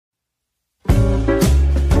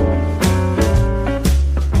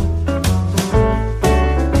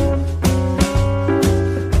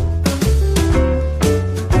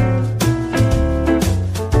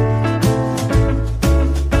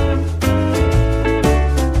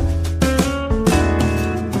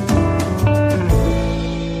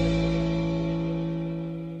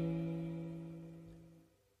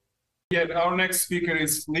Yeah, our next speaker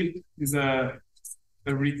is Filipe. He's a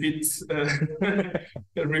repeat a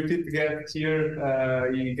repeat guest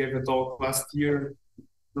here. He gave a talk last year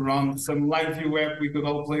around some LiveView app we could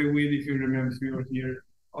all play with if you remember if you were here.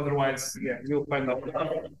 Otherwise, yeah, you'll find out.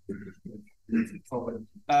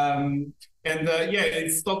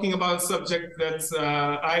 It's talking about a subject that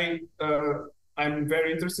I'm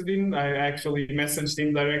very interested in. I actually messaged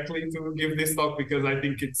him directly to give this talk because I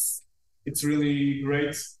think it's really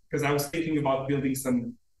great. Because I was thinking about building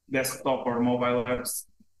some desktop or mobile apps,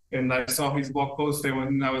 and I saw his blog post,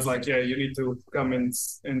 and I was like, yeah, you need to come and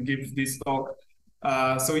give this talk.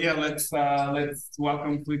 Let's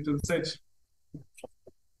welcome Filipe to the stage.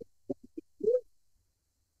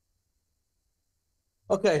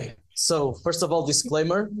 Okay, so first of all,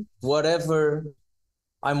 disclaimer, whatever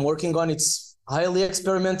I'm working on, it's highly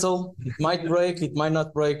experimental. It might break, it might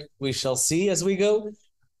not break. We shall see as we go.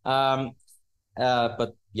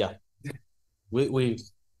 But yeah, we'll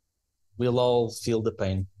all feel the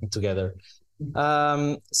pain together.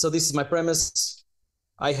 So this is my premise.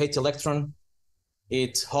 I hate Electron.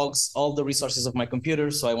 It hogs all the resources of my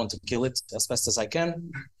computer, so I want to kill it as fast as I can.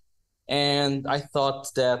 And I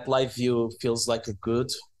thought that LiveView feels like a good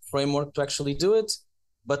framework to actually do it,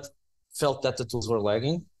 but felt that the tools were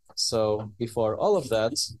lagging. So before all of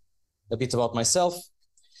that, a bit about myself.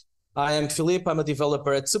 I am Filipe. I'm a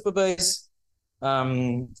developer at Supabase.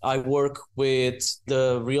 I work with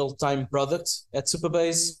the real-time product at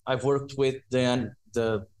Supabase. I've worked with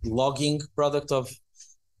the logging product of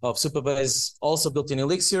Supabase, also built in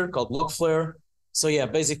Elixir, called Logflare. So yeah,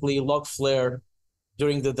 basically Logflare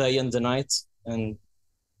during the day and the night, and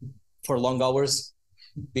for long hours.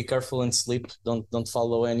 Be careful and sleep. Don't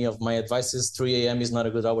follow any of my advices. 3 a.m. is not a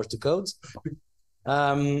good hour to code.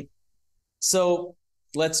 So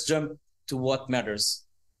let's jump to what matters.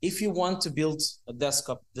 If you want to build a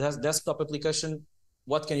desktop application,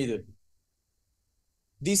 what can you do?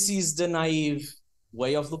 This is the naive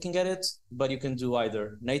way of looking at it, but you can do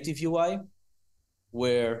either native UI,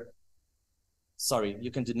 you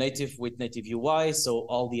can do native with native UI, so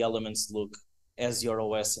all the elements look as your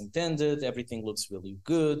OS intended, everything looks really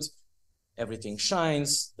good, everything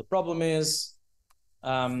shines. The problem is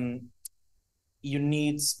you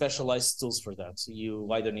need specialized tools for that. So you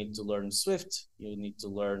either need to learn Swift, you need to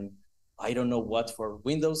learn, I don't know what for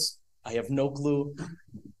Windows. I have no clue.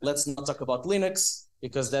 Let's not talk about Linux,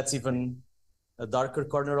 because that's even a darker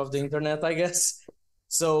corner of the internet, I guess.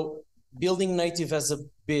 So building native has a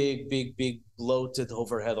big bloated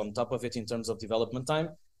overhead on top of it in terms of development time.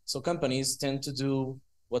 So companies tend to do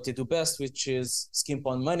what they do best, which is skimp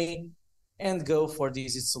on money and go for the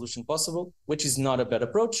easiest solution possible, which is not a bad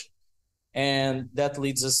approach. And that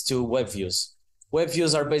leads us to web views. Web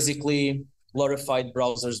views are basically glorified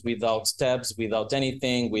browsers without tabs, without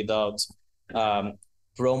anything, without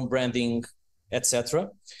Chrome branding, etc.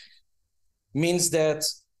 Means that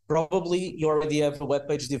probably you already have a web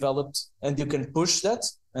page developed and you can push that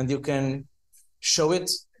and you can show it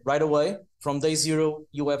right away. From day zero,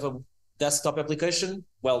 you have a desktop application.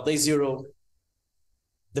 Well, day zero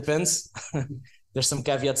depends. There's some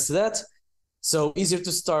caveats to that. So easier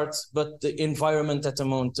to start, but the environment at the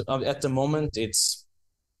moment, it's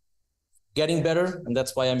getting better, and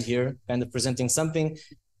that's why I'm here, kind of presenting something.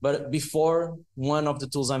 But before, one of the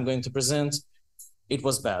tools I'm going to present, it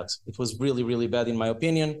was bad. It was really bad in my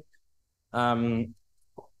opinion.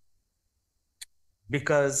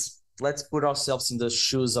 Because let's put ourselves in the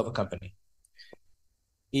shoes of a company.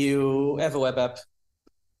 You have a web app,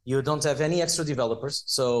 you don't have any extra developers,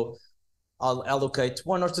 so I'll allocate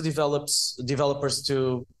 1 or 2 developers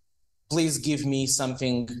to please give me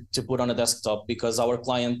something to put on a desktop, because our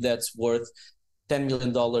client that's worth $10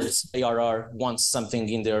 million ARR wants something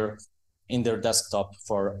in their desktop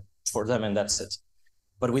for them, and that's it.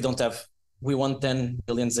 But we want 10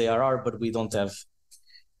 billion ARR, but we don't have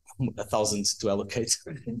 1,000 to allocate.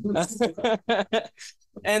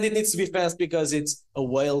 And it needs to be fast because it's a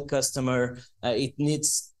whale customer. It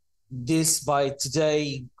needs this by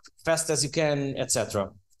today, fast as you can,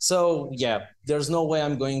 etc. So yeah, there's no way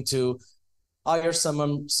I'm going to hire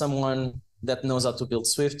someone that knows how to build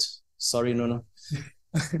Swift. Sorry, Nuno.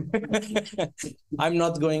 I'm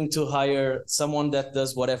not going to hire someone that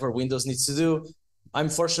does whatever Windows needs to do. I'm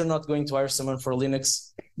for sure not going to hire someone for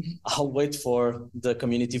Linux. I'll wait for the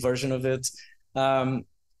community version of it.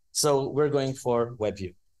 So we're going for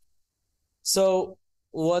WebView. So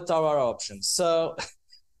what are our options? So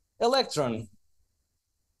Electron,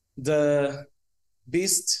 the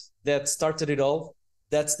beast that started it all,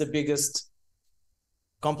 that's the biggest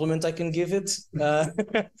compliment I can give it. Now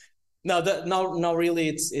really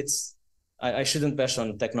it's I shouldn't bash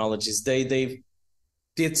on technologies. They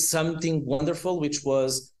did something wonderful, which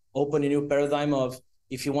was open a new paradigm of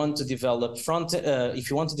if you want to develop if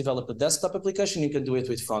you want to develop a desktop application, you can do it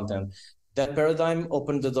with front end. That paradigm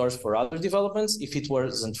opened the doors for other developments. If it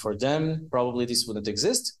wasn't for them, probably this wouldn't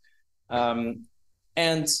exist.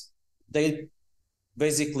 And they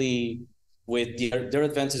basically, with their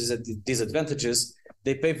advantages and disadvantages,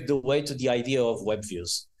 they paved the way to the idea of web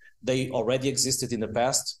views. They already existed in the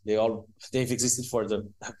past. They've existed for the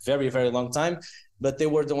very, very long time, but they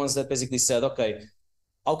were the ones that basically said, okay,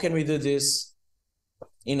 how can we do this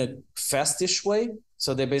in a fastish way?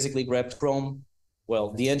 So they basically grabbed Chrome,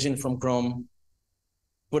 well, the engine from Chrome,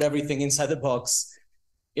 put everything inside the box.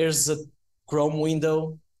 Here's a Chrome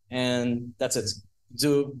window, and that's it.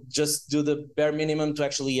 Just do the bare minimum to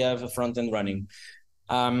actually have a front end running.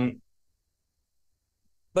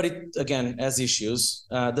 But it, again, has issues.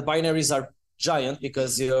 The binaries are giant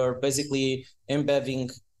because you're basically embedding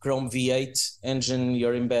Chrome V8 engine,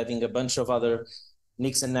 you're embedding a bunch of other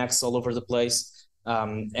nicks and knacks all over the place.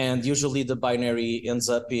 And usually the binary ends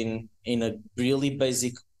up in a really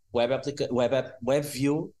basic web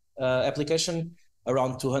view application,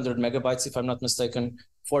 around 200 megabytes, if I'm not mistaken,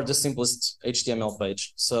 for the simplest HTML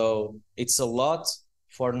page. So it's a lot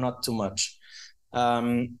for not too much.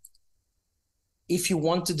 If you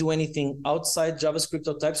want to do anything outside JavaScript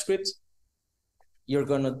or TypeScript, you're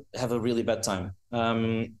going to have a really bad time.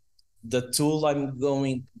 The tool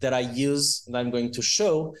that I use and I'm going to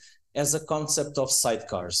show as a concept of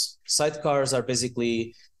sidecars. Sidecars are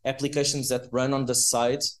basically applications that run on the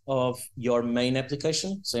side of your main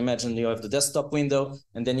application. So imagine you have the desktop window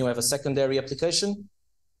and then you have a secondary application.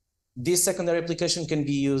 This secondary application can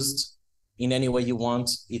be used in any way you want.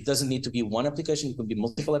 It doesn't need to be one application. It could be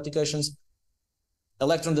multiple applications.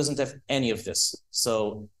 Electron doesn't have any of this.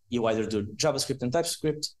 So you either do JavaScript and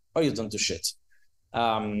TypeScript or you don't do shit.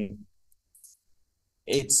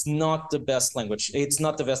 It's not the best language. It's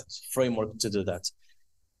not the best framework to do that.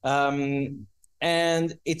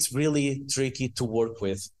 And it's really tricky to work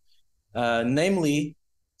with. Namely,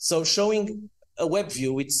 so showing a web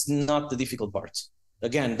view, it's not the difficult part.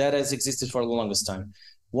 Again, that has existed for the longest time.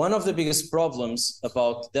 One of the biggest problems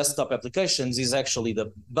about desktop applications is actually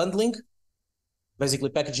the bundling, basically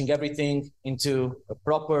packaging everything into a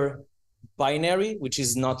proper binary, which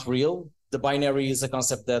is not real. The binary is a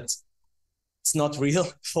concept that it's not real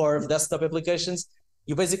for desktop applications.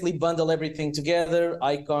 You basically bundle everything together,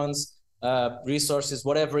 icons, resources,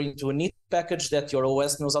 whatever, into a neat package that your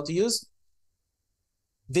OS knows how to use.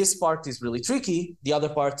 This part is really tricky. The other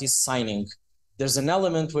part is signing. There's an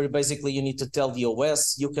element where basically you need to tell the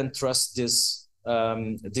OS you can trust this,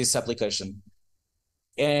 this application.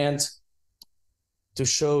 And to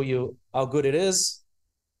show you how good it is,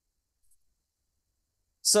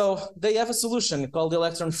 so they have a solution called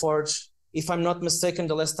Electron Forge. If I'm not mistaken,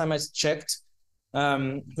 the last time I checked,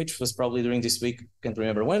 which was probably during this week, can't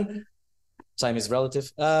remember when, time is relative.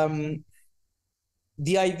 The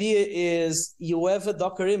idea is you have a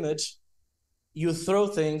Docker image, you throw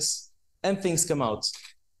things, and things come out,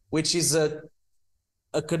 which is a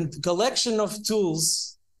collection of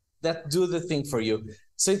tools that do the thing for you.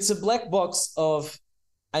 So it's a black box of,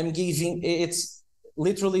 it's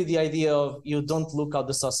literally the idea of you don't look how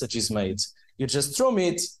the sausage is made. You just throw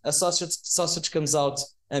meat, a sausage comes out,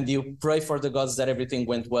 and you pray for the gods that everything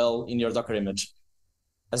went well in your Docker image.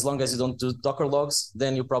 As long as you don't do Docker logs,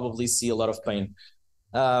 then you probably see a lot of pain.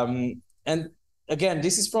 And again,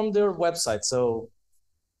 this is from their website. So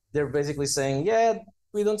they're basically saying, yeah,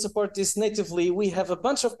 we don't support this natively. We have a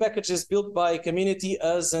bunch of packages built by community,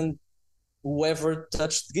 us, and whoever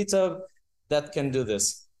touched GitHub that can do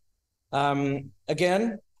this.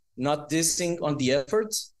 Again, not dissing on the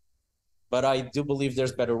effort, but I do believe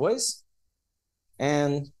there's better ways.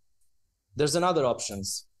 And there's another option,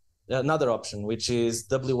 which is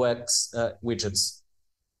WX widgets.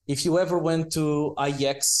 If you ever went to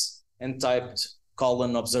IEX and typed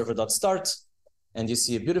 :observer.start, and you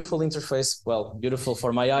see a beautiful interface, well, beautiful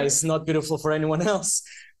for my eyes, not beautiful for anyone else,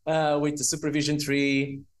 with the supervision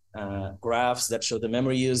tree, graphs that show the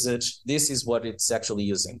memory usage, this is what it's actually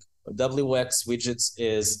using. WX widgets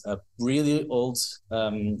is a really old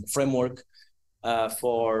framework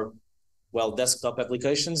for, well, desktop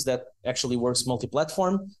applications that actually works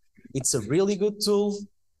multi-platform. It's a really good tool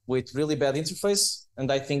with really bad interface,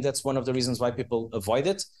 and I think that's one of the reasons why people avoid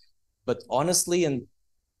it. But honestly, and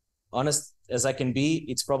honest as I can be,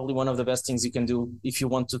 it's probably one of the best things you can do if you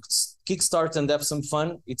want to kickstart and have some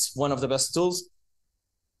fun. It's one of the best tools.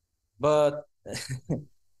 But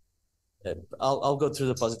I'll go through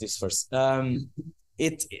the positives first.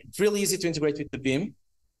 It's really easy to integrate with the Beam.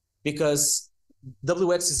 because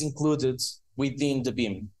WX is included within the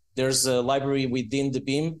beam. There's a library within the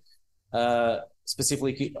beam,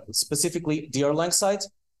 specifically the Erlang side,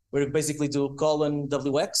 where you basically do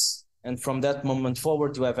 :WX, and from that moment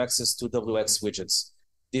forward, you have access to WX widgets.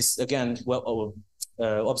 This again,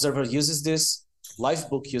 Observer uses this.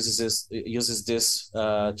 Livebook uses this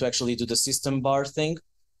to actually do the system bar thing,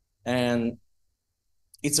 and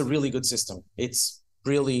it's a really good system. It's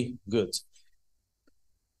really good.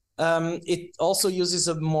 It also uses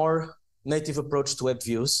a more native approach to web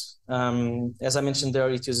views. As I mentioned there,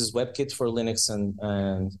 it uses WebKit for Linux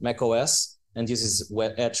and Mac OS, and uses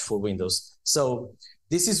Edge for Windows. So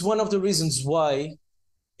this is one of the reasons why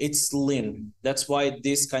it's lean. That's why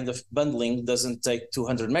this kind of bundling doesn't take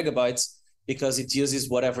 200 megabytes, because it uses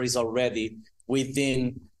whatever is already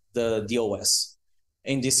within the OS.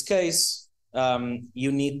 In this case,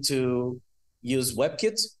 you need to use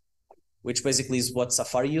WebKit, which basically is what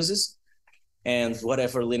Safari uses, and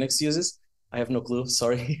whatever Linux uses. I have no clue,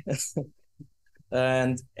 sorry.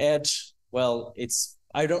 And Edge, well,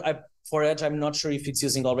 for Edge, I'm not sure if it's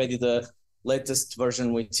using already the latest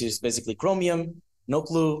version, which is basically Chromium, no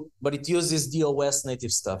clue, but it uses the OS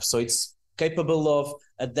native stuff. So it's capable of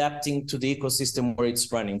adapting to the ecosystem where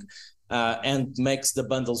it's running, and makes the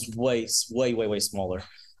bundles way smaller.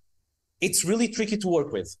 It's really tricky to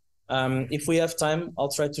work with. If we have time,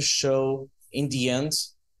 I'll try to show in the end.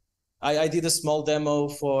 I did a small demo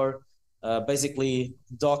for basically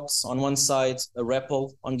docs on one side, a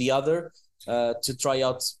REPL on the other, to try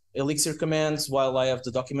out Elixir commands while I have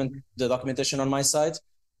the documentation on my side.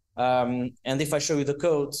 And if I show you the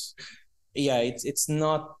code, yeah, it's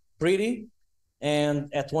not pretty. And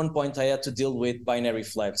at one point I had to deal with binary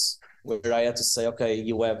flags, where I had to say, okay,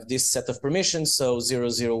 you have this set of permissions, so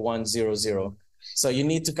 00100. So you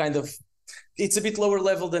need to kind of, it's a bit lower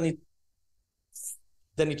level than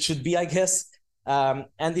it should be, I guess.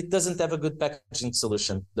 And it doesn't have a good packaging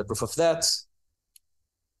solution. The proof of that,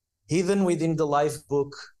 even within the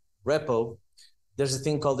Livebook repo, there's a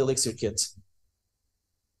thing called Elixir Kit.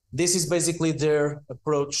 This is basically their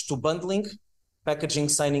approach to bundling, packaging,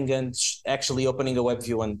 signing, and actually opening a web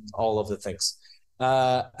view and all of the things.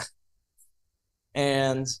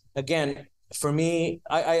 And again, for me,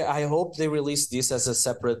 I hope they release this as a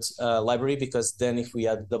separate library, because then if we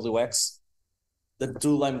add WX, the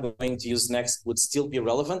tool I'm going to use next would still be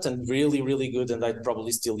relevant and really, really good, and I'd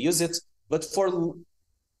probably still use it. But for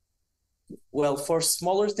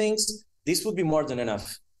smaller things, this would be more than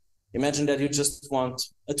enough. Imagine that you just want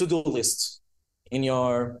a to-do list in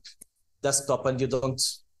your desktop and you don't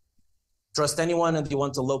trust anyone and you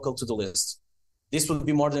want a local to-do list. This would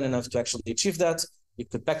be more than enough to actually achieve that. You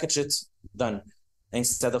could package it, done,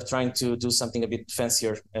 instead of trying to do something a bit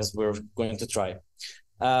fancier, as we're going to try.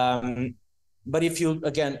 But if you,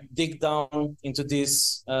 again, dig down into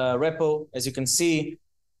this repo, as you can see,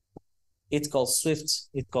 it calls Swift,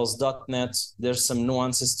 it calls .NET. There's some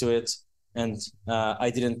nuances to it, and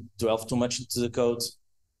I didn't delve too much into the code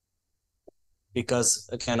because,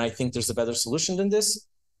 again, I think there's a better solution than this.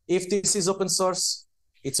 If this is open source,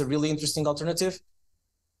 it's a really interesting alternative.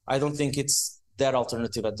 I don't think it's that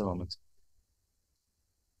alternative at the moment.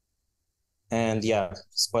 And yeah,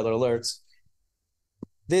 spoiler alert,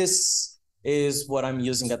 this is what I'm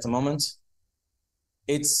using at the moment.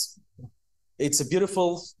 It's a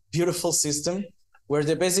beautiful, beautiful system where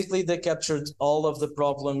they captured all of the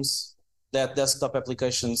problems that desktop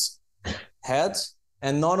applications had,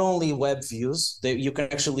 and not only web views. You can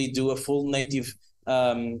actually do a full native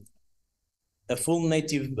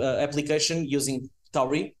application using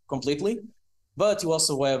Tauri completely, but you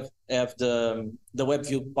also have the web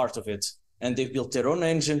view part of it. And they've built their own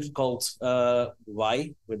engine called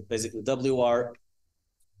Y, with basically WRY,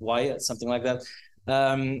 something like that.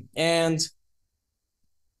 And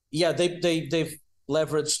yeah, they've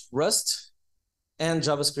leveraged Rust and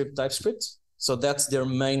JavaScript, TypeScript. So that's their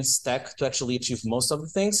main stack to actually achieve most of the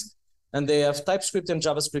things. And they have TypeScript and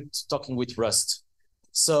JavaScript talking with Rust.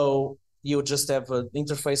 So you just have an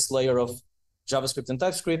interface layer of JavaScript and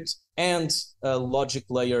TypeScript and a logic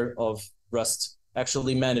layer of Rust,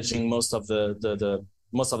 actually managing most of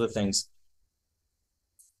the things.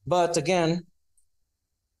 But again,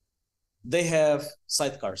 they have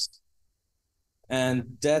sidecars.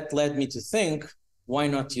 And that led me to think, why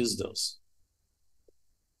not use those?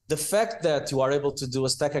 The fact that you are able to do a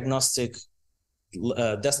stack agnostic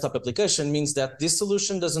desktop application means that this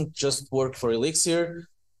solution doesn't just work for Elixir.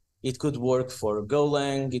 It could work for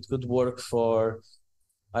Golang. It could work for,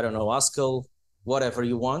 I don't know, Haskell, whatever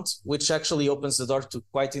you want, which actually opens the door to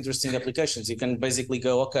quite interesting applications. You can basically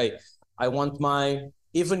go, okay, I want my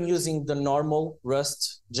even using the normal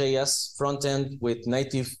Rust JS front end with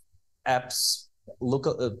native apps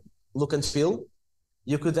look and feel,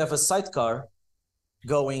 you could have a sidecar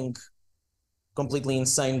going completely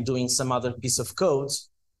insane, doing some other piece of code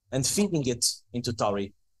and feeding it into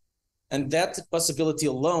Tauri. And that possibility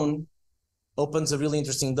alone opens a really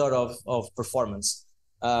interesting door of performance.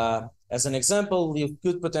 As an example, you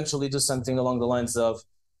could potentially do something along the lines of,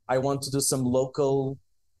 I want to do some local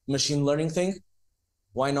machine learning thing.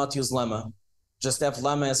 Why not use Llama? Just have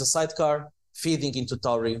Llama as a sidecar, feeding into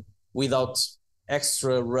Tauri without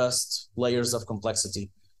extra Rust layers of complexity.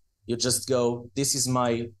 You just go, this is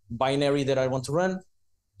my binary that I want to run,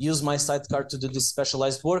 use my sidecar to do this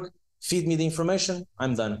specialized work, feed me the information,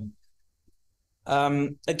 I'm done.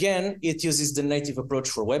 Again, it uses the native approach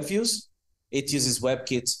for web views. It uses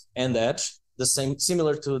WebKit and Edge, the same,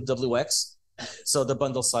 similar to WX. So the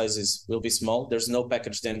bundle sizes will be small. There's no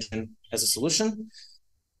packaged engine as a solution.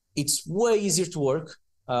 It's way easier to work.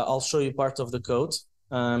 I'll show you part of the code.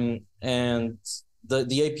 And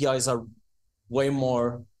the APIs are way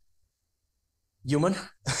more human.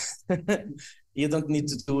 You don't need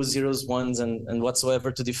to do zeros, ones, and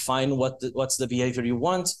whatsoever to define what's the behavior you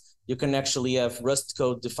want. You can actually have Rust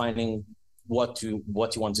code defining what you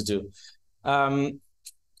want to do.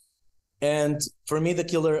 And for me,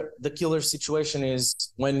 the killer situation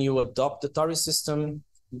is when you adopt the Tauri system.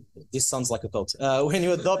 This sounds like a code. When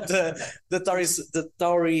you adopt the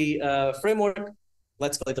Tauri framework,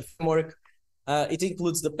 let's call it a framework, it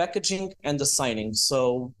includes the packaging and the signing.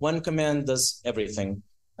 So one command does everything.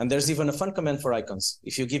 And there's even a fun command for icons.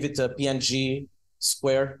 If you give it a PNG,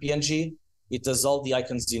 square PNG, it does all the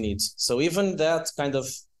icons you need. So even that kind of,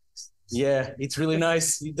 yeah, it's really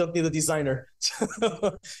nice. You don't need a designer.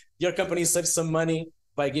 Your company saves some money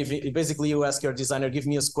by giving, basically you ask your designer, give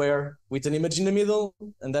me a square with an image in the middle,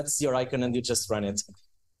 and that's your icon, and you just run it.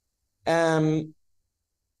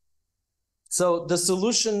 So the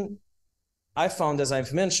solution I found, as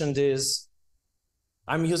I've mentioned, is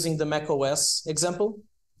I'm using the macOS example.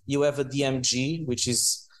 You have a DMG, which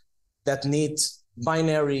is that neat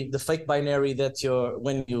binary, the fake binary that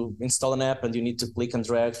when you install an app and you need to click and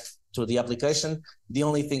drag to the application, the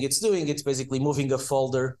only thing it's doing, it's basically moving a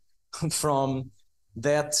folder from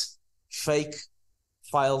that fake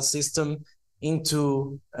file system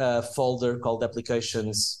into a folder called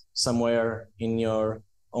applications somewhere in your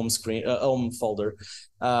home screen, home folder.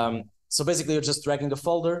 So basically you're just dragging a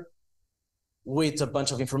folder with a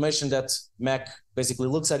bunch of information that Mac basically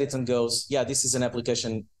looks at it and goes, yeah, this is an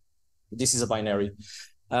application. This is a binary.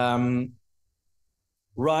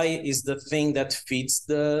 Rye is the thing that feeds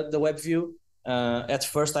the web view. At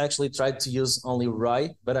first, I actually tried to use only Rye,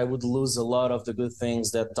 but I would lose a lot of the good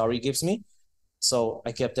things that Tauri gives me. So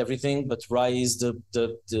I kept everything, but Rye is the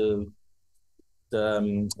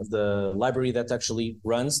library that actually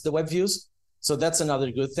runs the web views. So that's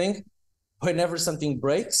another good thing. Whenever something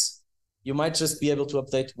breaks, you might just be able to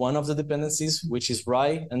update one of the dependencies, which is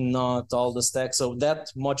Rye, and not all the stack. So that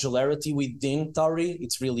modularity within Tauri,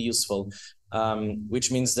 it's really useful,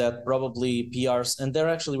 which means that probably PRs, and they're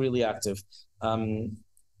actually really active.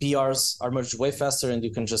 PRs are merged way faster, and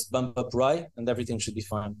you can just bump up Rye, and everything should be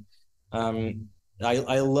fine.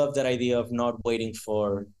 I love that idea of not waiting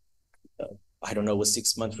for, I don't know, a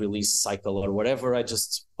 6-month release cycle or whatever. I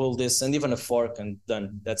just pull this and even a fork and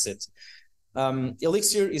done. That's it.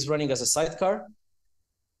 Elixir is running as a sidecar.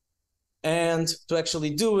 And to actually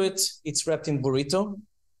do it, it's wrapped in Burrito.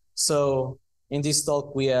 So in this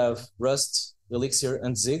talk, we have Rust, Elixir,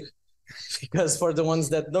 and Zig. Because for the ones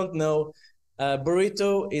that don't know,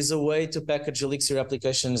 Burrito is a way to package Elixir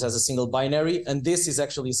applications as a single binary. And this is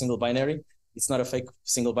actually a single binary. It's not a fake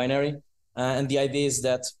single binary. And the idea is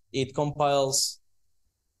that it compiles,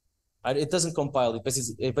 it doesn't compile,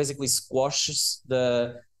 it basically squashes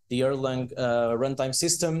the Erlang runtime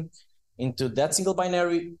system into that single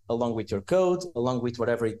binary, along with your code, along with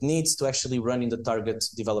whatever it needs to actually run in the target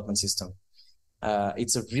development system.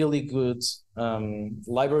 It's a really good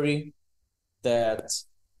library that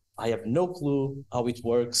I have no clue how it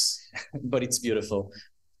works, but it's beautiful.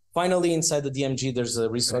 Finally, inside the DMG, there's a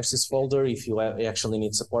resources folder if you actually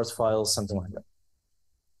need support files, something like that.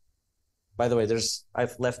 By the way,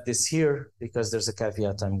 I've left this here because there's a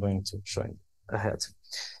caveat I'm going to show you ahead.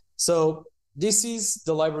 So this is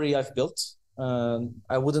the library I've built.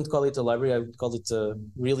 I wouldn't call it a library. I would call it a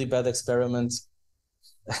really bad experiment.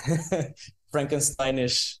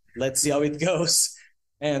 Frankensteinish, let's see how it goes.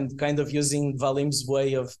 And kind of using Valim's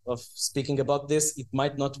way of speaking about this, it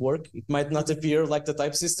might not work. It might not appear like the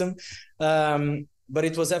type system, but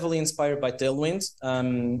it was heavily inspired by Tailwind.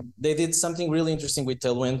 They did something really interesting with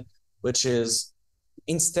Tailwind, which is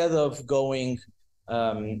instead of going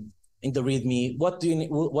in the README, what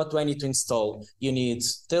do I need to install? You need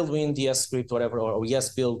Tailwind, ES script, whatever, or ES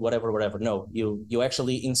build, whatever. No, you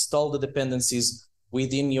actually install the dependencies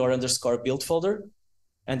within your _build folder,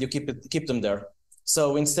 and you keep them there. So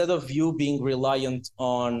instead of you being reliant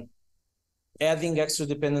on adding extra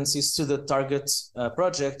dependencies to the target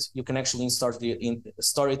project, you can actually store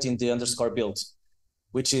it in the _build,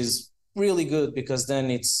 which is really good because then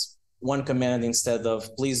it's one command instead of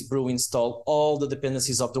please brew install all the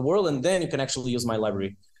dependencies of the world, and then you can actually use my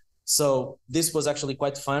library. So this was actually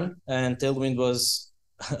quite fun, and Tailwind was,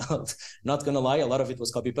 not gonna lie, a lot of it was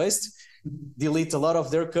copy paste, delete a lot of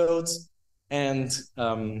their code, and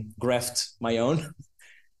graphed my own.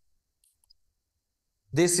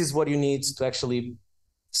 This is what you need to actually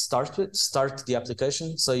start the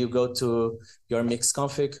application. So you go to your mix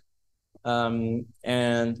config,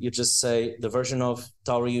 and you just say the version of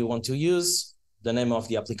Tauri you want to use, the name of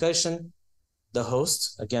the application, the host.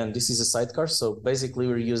 Again, this is a sidecar. So basically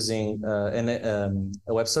we're using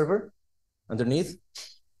a web server underneath.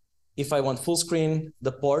 If I want full screen,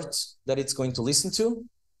 the port that it's going to listen to.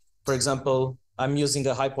 For example, I'm using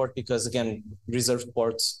a high port because, again, reserved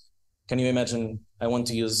ports. Can you imagine I want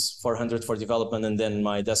to use 400 for development and then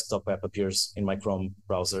my desktop app appears in my Chrome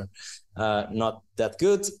browser? Not that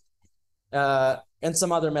good. And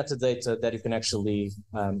some other metadata that you can actually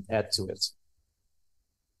add to it.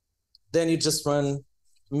 Then you just run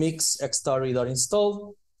mix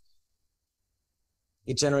xtauri.install.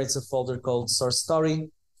 It generates a folder called source Tauri.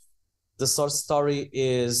 The source Tauri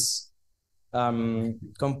is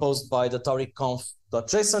composed by the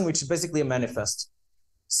tauri-conf.json, which is basically a manifest.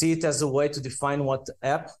 See it as a way to define what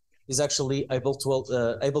app is actually able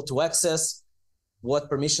to access, what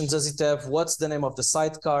permissions does it have, what's the name of the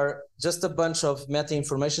sidecar, just a bunch of meta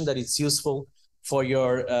information that it's useful for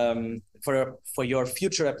your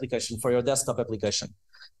future application, for your desktop application.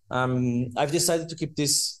 I've decided to keep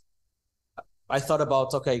this. I thought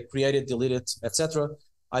about, okay, create it, delete it, etc.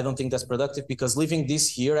 I don't think that's productive because leaving this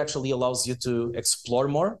here actually allows you to explore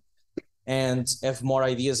more and have more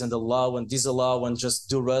ideas and allow and disallow and just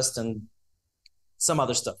do Rust and some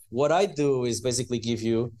other stuff. What I do is basically give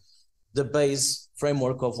you the base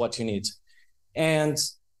framework of what you need. And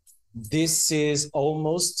this is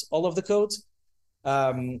almost all of the code.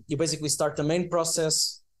 You basically start the main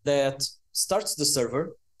process that starts the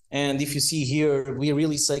server. And if you see here, we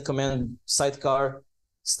really say command sidecar,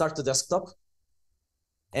 start the desktop.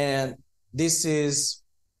 And this is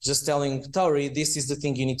just telling Tauri, this is the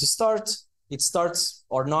thing you need to start. It starts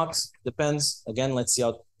or not, depends. Again, let's see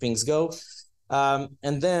how things go.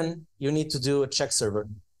 And then you need to do a check server.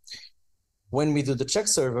 When we do the check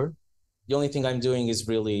server, the only thing I'm doing is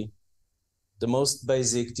really the most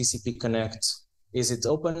basic TCP connect. Is it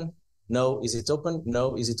open? No. Is it open?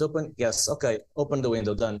 No. Is it open? Yes. Okay. Open the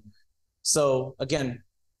window. Done. So again,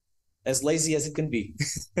 as lazy as it can be.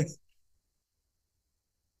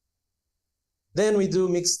 Then we do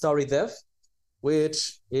mix Tauri dev,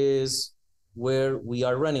 which is where we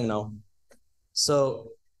are running now.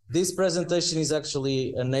 So this presentation is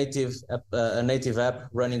actually a native app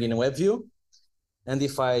running in a WebView. And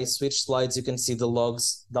if I switch slides, you can see the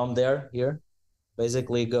logs down there here,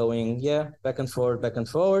 basically going, back and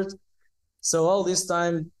forward. So all this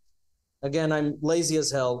time, again, I'm lazy as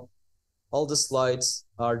hell. All the slides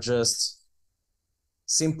are just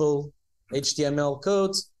simple HTML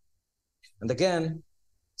code. And again,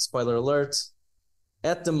 spoiler alert,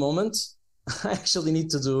 at the moment, I actually need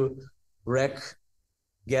to do rec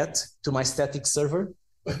get to my static server.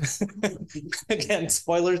 Again,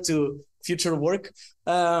 spoiler to future work.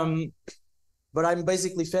 But I'm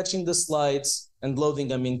basically fetching the slides and loading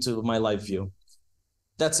them into my LiveView.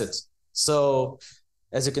 That's it. So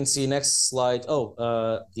as you can see, next slide.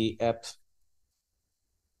 The app.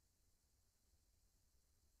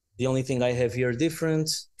 The only thing I have here different.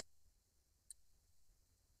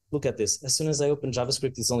 Look at this. As soon as I open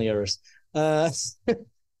JavaScript, it's only errors.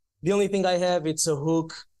 The only thing I have, it's a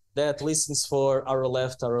hook that listens for our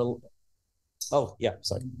left, oh, yeah,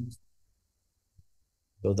 sorry.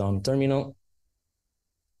 Go down terminal.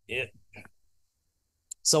 Yeah.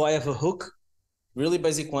 So I have a hook, really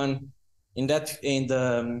basic one. In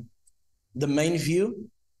the main view,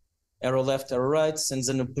 arrow left, arrow right, sends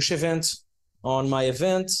in a push event. On my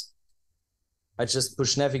event, I just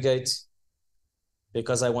push navigate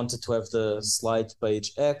because I wanted to have the slide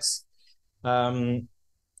page X.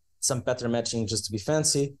 Some pattern matching just to be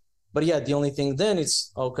fancy. But yeah, the only thing then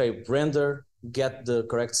is, okay, render, get the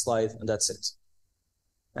correct slide, and that's it.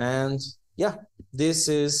 And yeah, this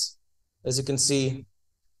is, as you can see,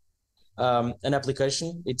 an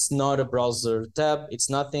application. It's not a browser tab. It's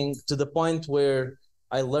nothing, to the point where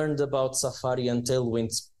I learned about Safari and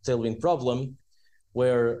Tailwind problem,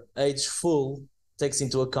 where age full takes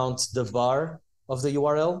into account the var of the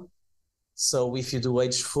URL. So if you do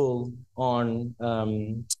age full on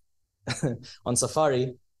on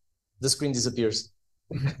Safari, the screen disappears.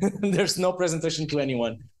 There's no presentation to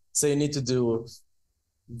anyone. So you need to do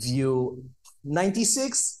view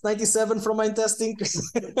 96, 97 from my testing,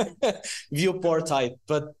 viewport height.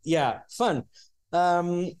 But yeah, fun.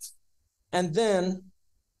 And then,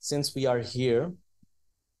 since we are here,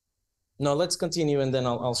 no, let's continue and then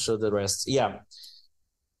I'll show the rest. Yeah,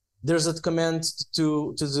 there's a command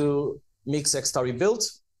to do mix Tauri build.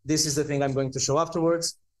 This is the thing I'm going to show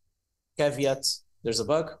afterwards. Caveat, there's a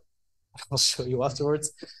bug. I'll show you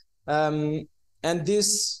afterwards. And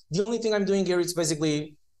this, the only thing I'm doing here is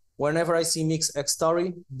basically, whenever I see mix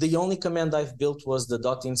Tauri, the only command I've built was the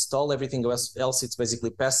 .install. Everything else, it's basically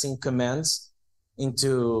passing commands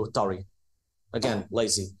into Tauri. Again,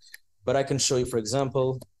 lazy. But I can show you, for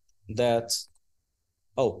example, that,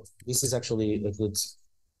 oh, this is actually a good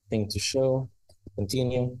thing to show.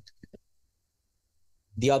 Continue.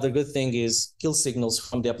 The other good thing is kill signals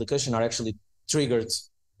from the application are actually trigger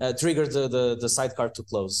the sidecar to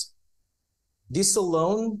close. This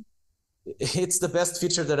alone, it's the best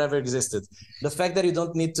feature that ever existed. The fact that you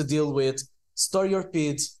don't need to deal with store your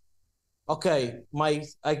PID. Okay,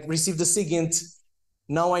 I received the SIGINT.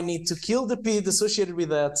 Now I need to kill the PID associated with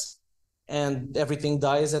that, and everything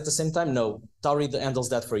dies at the same time. No, Tauri handles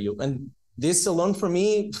that for you. And this alone for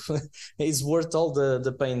me is worth all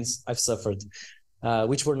the pains I've suffered,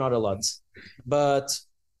 which were not a lot. But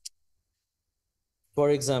for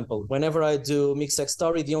example, whenever I do mix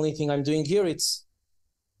Tauri, the only thing I'm doing here, it's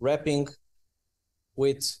wrapping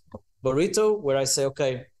with Burrito, where I say,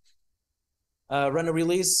 okay, run a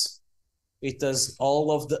release. It does all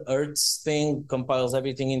of the Earth's thing, compiles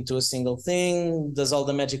everything into a single thing, does all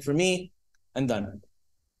the magic for me, and done.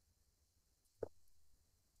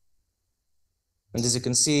 And as you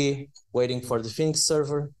can see, waiting for the Phoenix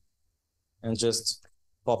server, and just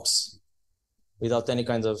pops without any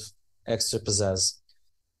kind of extra pizzazz,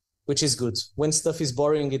 which is good. When stuff is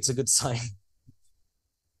boring, it's a good sign.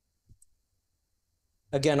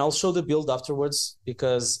 Again, I'll show the build afterwards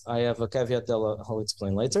because I have a caveat that I'll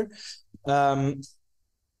explain later.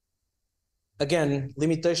 Again,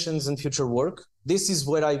 limitations and future work. This is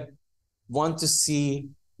where I want to see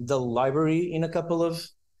the library in a couple of,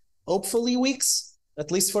 hopefully, weeks,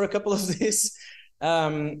 at least for a couple of days.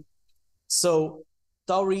 So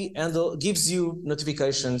Tauri gives you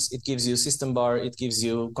notifications, it gives you system bar, it gives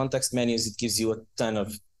you context menus, it gives you a ton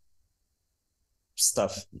of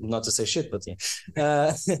stuff, not to say shit, but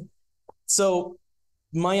yeah. So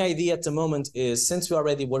my idea at the moment is, since we're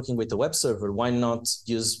already working with the web server, why not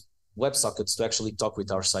use WebSockets to actually talk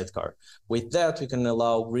with our sidecar? With that, we can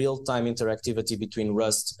allow real-time interactivity between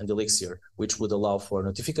Rust and Elixir, which would allow for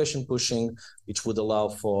notification pushing, which would allow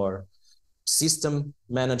for system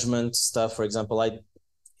management stuff. For example,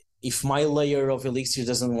 if my layer of Elixir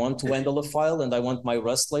doesn't want to handle a file and I want my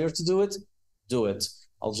Rust layer to do it.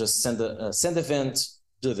 I'll just send event,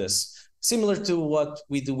 do this. Similar to what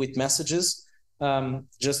we do with messages,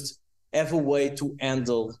 just have a way to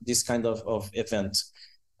handle this kind of event.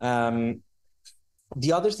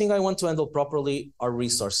 The other thing I want to handle properly are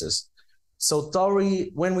resources. So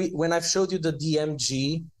Tauri, when I've showed you the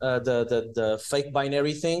DMG, the fake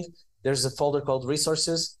binary thing, there's a folder called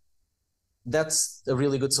resources. That's a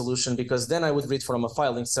really good solution, because then I would read from a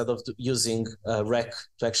file instead of using rec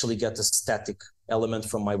to actually get a static element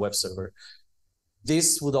from my web server.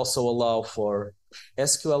 This would also allow for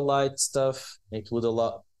SQLite stuff. It would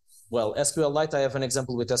allow, well, SQLite, I have an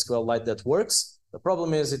example with SQLite that works. The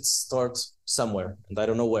problem is it's stored somewhere and I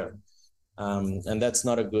don't know where. And that's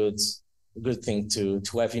not a good thing to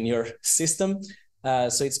have in your system.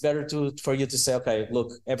 So it's better for you to say, okay,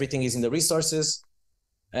 look, everything is in the resources.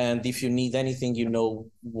 And if you need anything, you know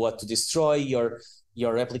what to destroy.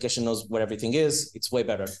 Your application knows where everything is. It's way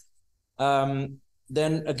better.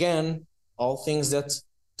 Then again, all things that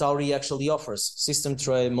Tauri actually offers: system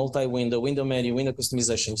tray, multi-window, window menu, window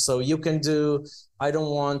customization. So you can do, I don't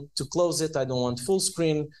want to close it. I don't want full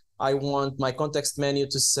screen. I want my context menu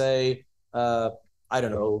to say, I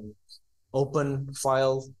don't know, open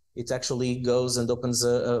file. It actually goes and opens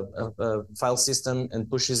a file system and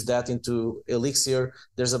pushes that into Elixir.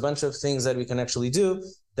 There's a bunch of things that we can actually do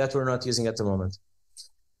that we're not using at the moment.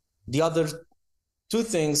 The other two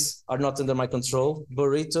things are not under my control.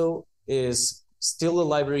 Burrito is still a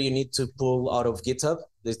library you need to pull out of GitHub.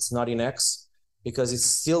 It's not in X. because it's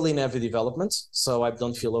still in heavy development. So I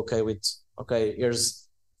don't feel okay with, okay, here's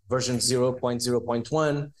version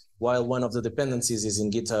 0.0.1, while one of the dependencies is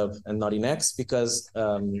in GitHub and not in X, because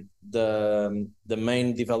the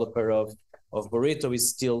main developer of Burrito is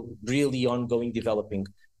still really ongoing developing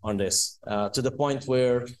on this, to the point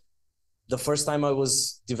where the first time I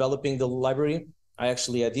was developing the library, I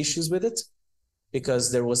actually had issues with it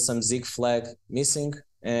because there was some Zig flag missing,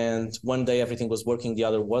 and one day everything was working, the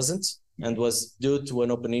other wasn't, and was due to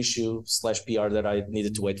an open issue / PR that I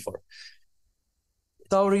needed to wait for.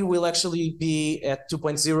 Tauri will actually be at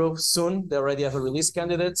 2.0 soon. They already have a release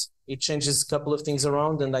candidate. It changes a couple of things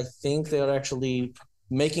around, and I think they're actually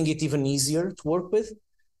making it even easier to work with.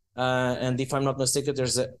 And if I'm not mistaken,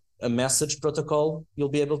 there's a message protocol you'll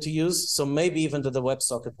be able to use. So maybe even the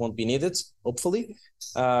WebSocket won't be needed, hopefully.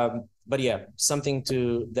 But yeah, something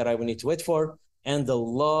that I will need to wait for, and a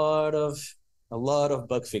lot of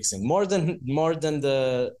bug fixing. More than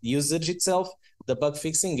the usage itself, the bug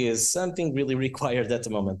fixing is something really required at the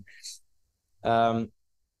moment. And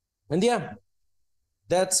yeah,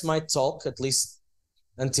 that's my talk, at least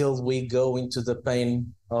until we go into the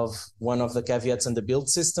pain of one of the caveats and the build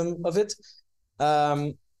system of it.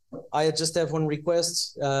 I just have one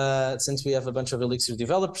request, since we have a bunch of Elixir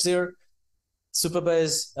developers here.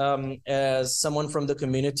 Supabase, as someone from the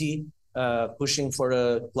community pushing for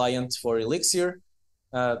a client for Elixir,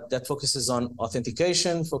 that focuses on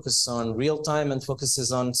authentication, focuses on real time, and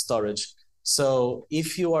focuses on storage. So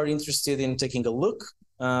if you are interested in taking a look,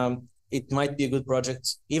 it might be a good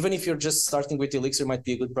project. Even if you're just starting with Elixir, it might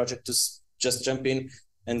be a good project to just jump in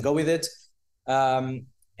and go with it.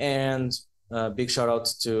 And big shout out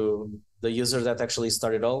to the user that actually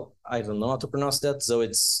started all. I don't know how to pronounce that, so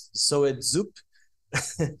it's Zoep.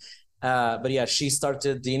 But yeah, she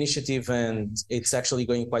started the initiative and it's actually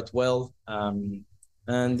going quite well.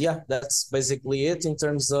 And yeah, that's basically it in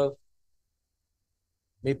terms of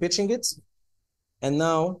me pitching it. And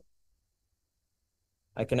now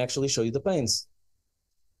I can actually show you the panes.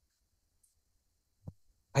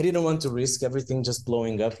 I didn't want to risk everything just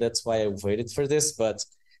blowing up. That's why I waited for this. But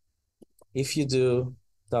if you do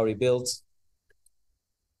Tauri build,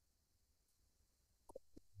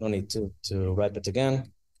 no need to wrap it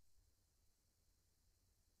again.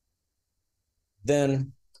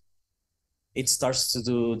 Then it starts to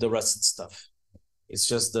do the Rust stuff. It's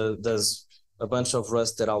just there's a bunch of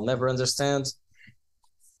Rust that I'll never understand.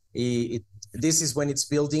 This is when it's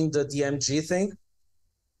building the DMG thing.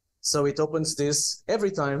 So it opens this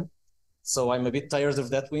every time. So I'm a bit tired of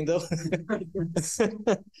that window.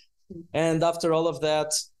 And after all of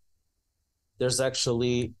that, there's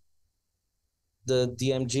actually the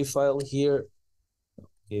DMG file here.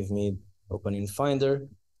 Give me open in Finder.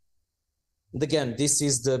 And again, this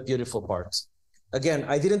is the beautiful part. Again,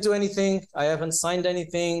 I didn't do anything. I haven't signed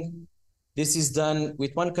anything. This is done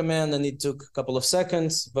with one command and it took a couple of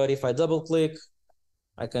seconds. But if I double click,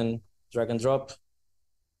 I can drag and drop.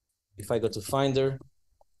 If I go to Finder,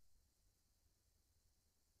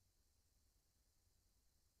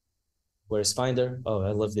 where's Finder? Oh,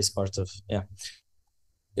 I love this part of, yeah.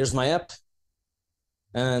 Here's my app.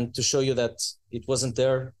 And to show you that it wasn't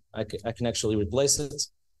there, I can actually replace it.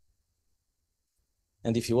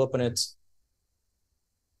 And if you open it,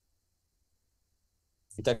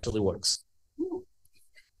 it actually works.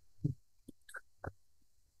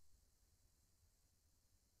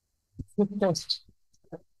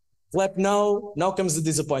 Flap now comes the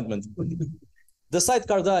disappointment. The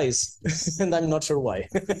sidecar dies, and I'm not sure why.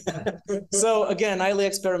 So again, highly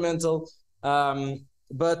experimental.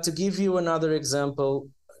 But to give you another example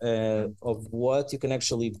of what you can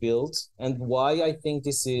actually build and why I think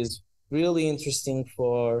this is really interesting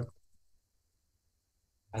for,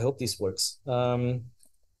 I hope this works.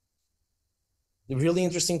 Really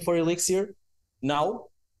interesting for Elixir now,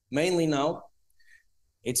 mainly now,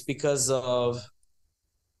 it's because of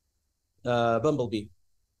Bumblebee.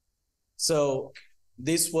 So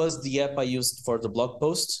this was the app I used for the blog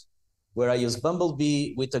post, where I use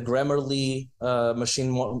Bumblebee with a Grammarly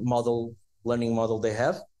machine learning model they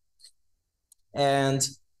have. And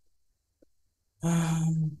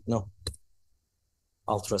no,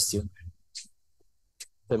 I'll trust you.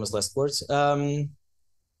 Famous last words.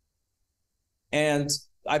 And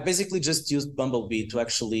I basically just used Bumblebee to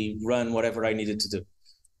actually run whatever I needed to do.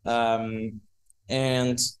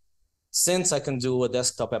 And since I can do a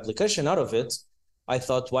desktop application out of it, I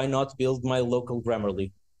thought, why not build my local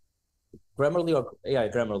Grammarly?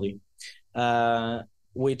 Grammarly,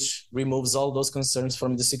 which removes all those concerns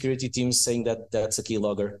from the security team saying that that's a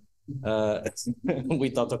keylogger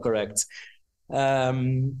with autocorrect.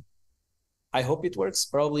 I hope it works.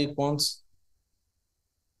 Probably it won't.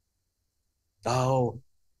 Oh,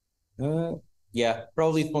 yeah,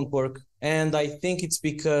 probably it won't work. And I think it's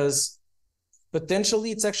because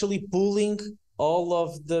potentially it's actually pooling all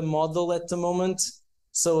of the model at the moment.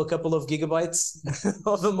 So a couple of gigabytes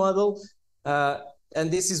of a model. And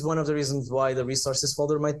this is one of the reasons why the resources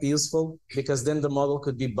folder might be useful, because then the model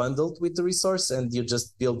could be bundled with the resource and you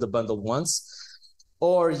just build the bundle once.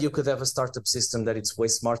 Or you could have a startup system that it's way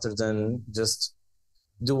smarter than just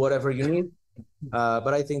do whatever you need.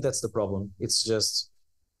 But I think that's the problem. It's just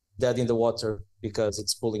dead in the water because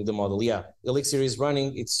it's pulling the model. Yeah, Elixir is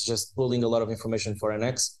running. It's just pulling a lot of information for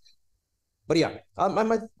NX. But yeah,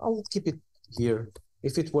 I'll keep it here.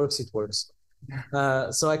 If it works, it works.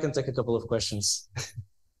 So I can take a couple of questions.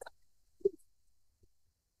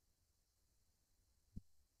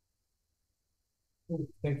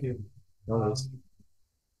 Thank you. What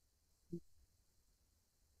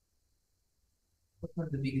are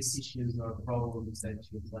the biggest issues or problems that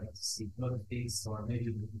you'd like to see not fixed, or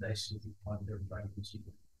maybe recommendations on their trying to achieve?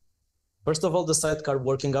 First of all, the sidecar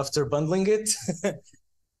working after bundling it.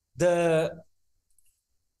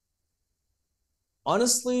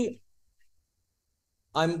 Honestly,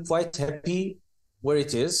 I'm quite happy where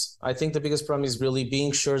it is. I think the biggest problem is really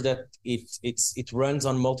being sure that it runs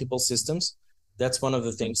on multiple systems. That's one of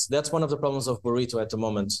the things. That's one of the problems of Burrito at the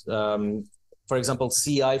moment. For example,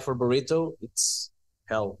 CI for Burrito, it's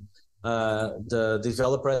hell. The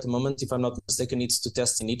developer at the moment, if I'm not mistaken, needs to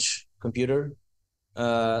test in each computer.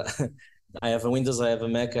 I have a Windows, I have a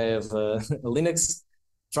Mac, I have a Linux.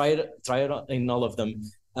 Try it in all of them.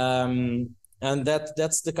 And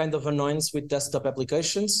that's the kind of annoyance with desktop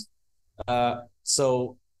applications. But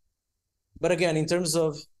again, in terms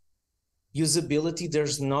of usability,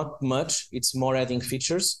 there's not much. It's more adding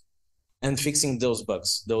features and fixing those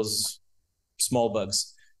bugs, those small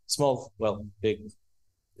bugs. Small, well, big.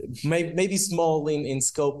 Maybe small in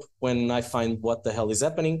scope when I find what the hell is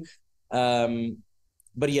happening.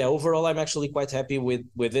 But yeah, overall, I'm actually quite happy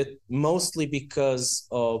with it, mostly because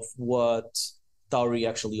of what Tauri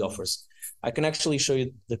actually offers. I can actually show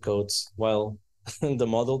you the codes while the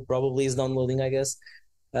model probably is downloading, I guess.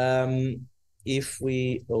 If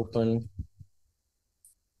we open...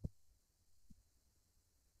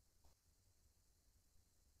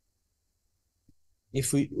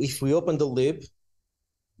 If we open the lib,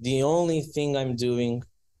 the only thing I'm doing,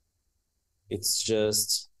 it's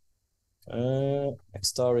just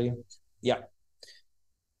Tauri. Yeah,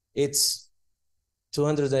 it's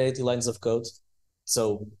 280 lines of code,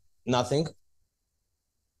 so nothing.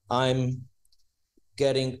 I'm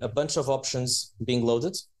getting a bunch of options being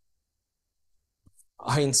loaded.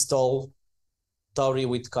 I install Tauri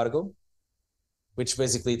with cargo, which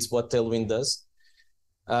basically it's what Tailwind does.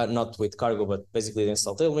 Not with cargo, but basically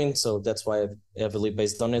install Tailwind, so that's why I've heavily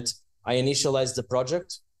based on it. I initialize the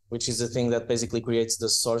project, which is the thing that basically creates the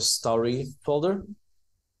source Tauri folder.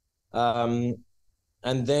 And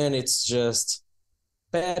then it's just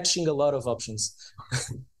patching a lot of options.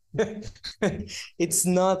 It's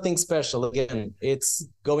nothing special. Again, it's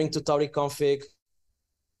going to Tauri config,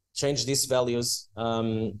 change these values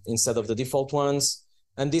instead of the default ones.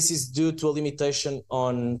 And this is due to a limitation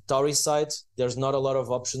on Tauri side. There's not a lot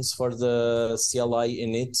of options for the CLI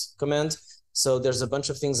init command. So there's a bunch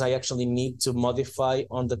of things I actually need to modify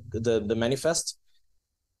on the manifest.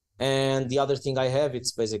 And the other thing I have,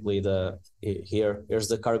 it's basically here's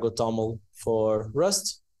the cargo toml for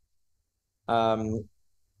Rust.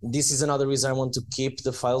 This is another reason I want to keep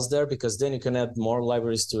the files there, because then you can add more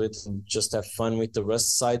libraries to it and just have fun with the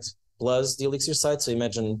Rust side plus the Elixir side. So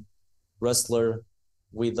imagine Rustler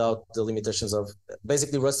without the limitations of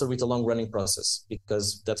basically Rustler with a long running process,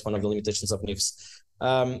 because that's one of the limitations of NIFs.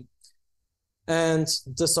 And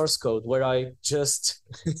the source code, where I just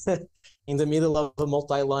in the middle of a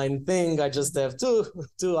multi-line thing, I just have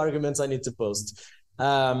two arguments I need to post.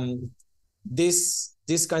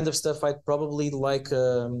 This kind of stuff, I'd probably like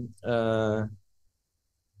a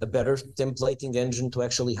better templating engine to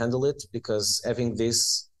actually handle it, because having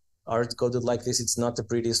this hard-coded like this, it's not the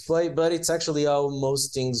prettiest way, but it's actually how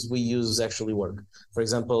most things we use actually work. For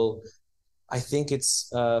example, I think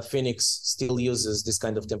it's Phoenix still uses this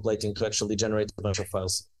kind of templating to actually generate a bunch of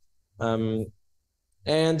files.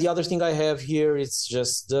 And the other thing I have here is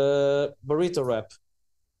just the Burrito wrap,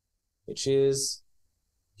 which is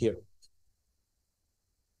here.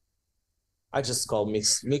 I just call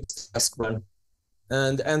mix task run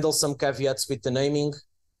and handle some caveats with the naming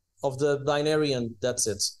of the binary, and that's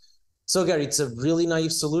it. So Gary, it's a really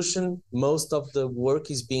naive solution. Most of the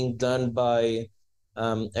work is being done by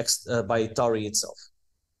Tauri itself.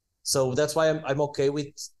 So that's why I'm okay with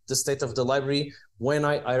the state of the library when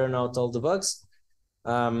I iron out all the bugs.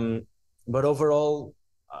 But overall,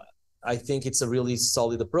 I think it's a really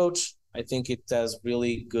solid approach. I think it has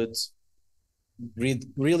really good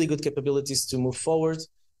capabilities to move forward.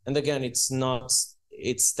 And again, it's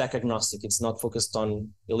stack agnostic. It's not focused on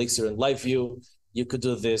Elixir and LiveView. You could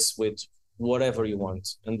do this with whatever you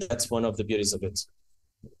want. And that's one of the beauties of it.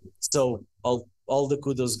 So all the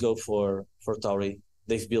kudos go for Tauri.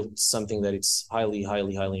 They've built something that it's highly,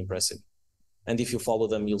 highly, highly impressive. And if you follow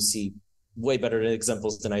them, you'll see way better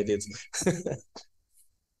examples than I did.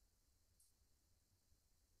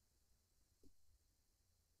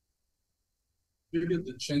 Do you get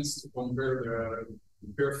the chance to compare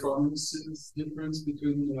the performances difference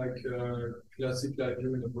between classic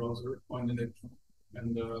LiveView in the browser on Electron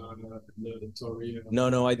and the Tauri?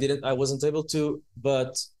 No, I didn't. I wasn't able to,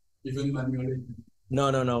 but even manually.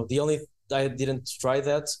 No. I didn't try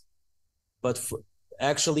that, but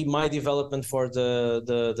actually my development for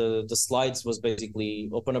the slides was basically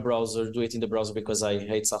open a browser, do it in the browser because I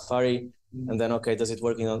hate Safari, and then okay, does it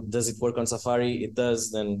work on Safari? It does.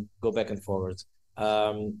 Then go back and forward.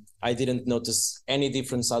 I didn't notice any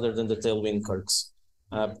difference other than the tailwind quirks.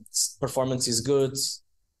 Performance is good.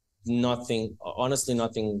 Honestly,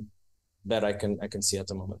 nothing bad I can see at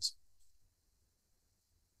the moment.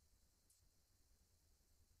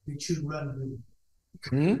 It should run.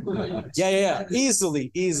 Yeah,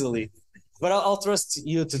 easily. But I'll trust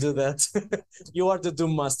you to do that. You are the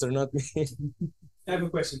Doom master, not me. I have a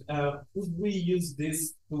question. Would we use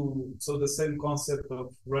this so the same concept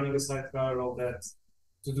of running a sidecar, all that,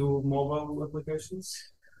 to do mobile applications?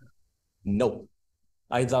 No,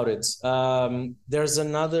 I doubt it. There's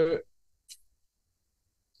another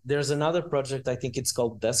project. I think it's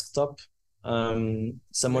called Desktop.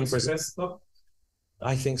 Someone Desktop.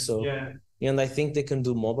 I think so. Yeah. And I think they can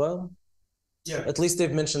do mobile. Yeah. At least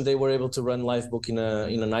they've mentioned they were able to run LiveBook in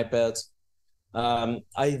an iPad.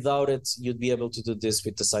 I doubt it you'd be able to do this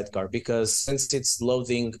with the sidecar because since it's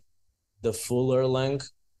loading the full Erlang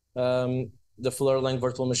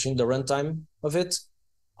virtual machine, the runtime of it,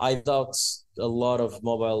 I doubt a lot of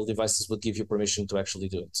mobile devices would give you permission to actually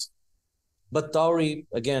do it. But Tauri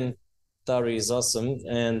is awesome,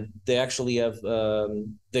 and they actually have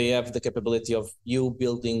the capability of you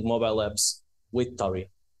building mobile apps with Tauri.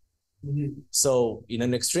 Mm-hmm. So in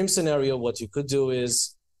an extreme scenario, what you could do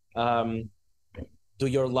is do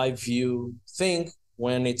your LiveView thing.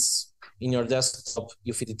 When it's in your desktop,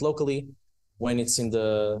 you feed it locally. When it's in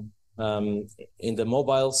the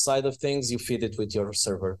mobile side of things, you feed it with your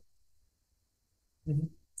server. Mm-hmm.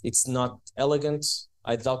 It's not elegant.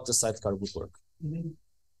 I doubt the sidecar would work. Mm-hmm.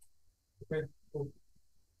 Okay, cool.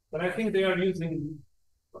 But I think they are running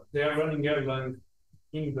Erlang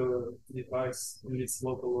in the device in its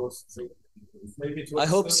local host. So maybe I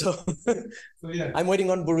hope so. So yeah. I'm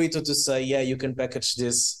waiting on Burrito to say, yeah, you can package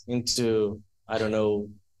this into, I don't know,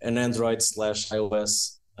 an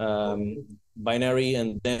Android/iOS binary,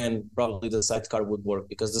 and then probably the sidecar would work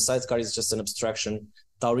because the sidecar is just an abstraction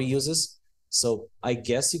Tauri uses. So I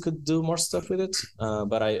guess you could do more stuff with it,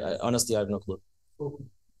 but I honestly I have no clue. Okay.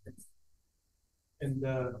 And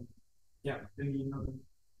yeah,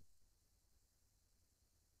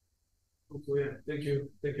 okay, yeah, thank you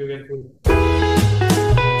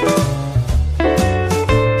again.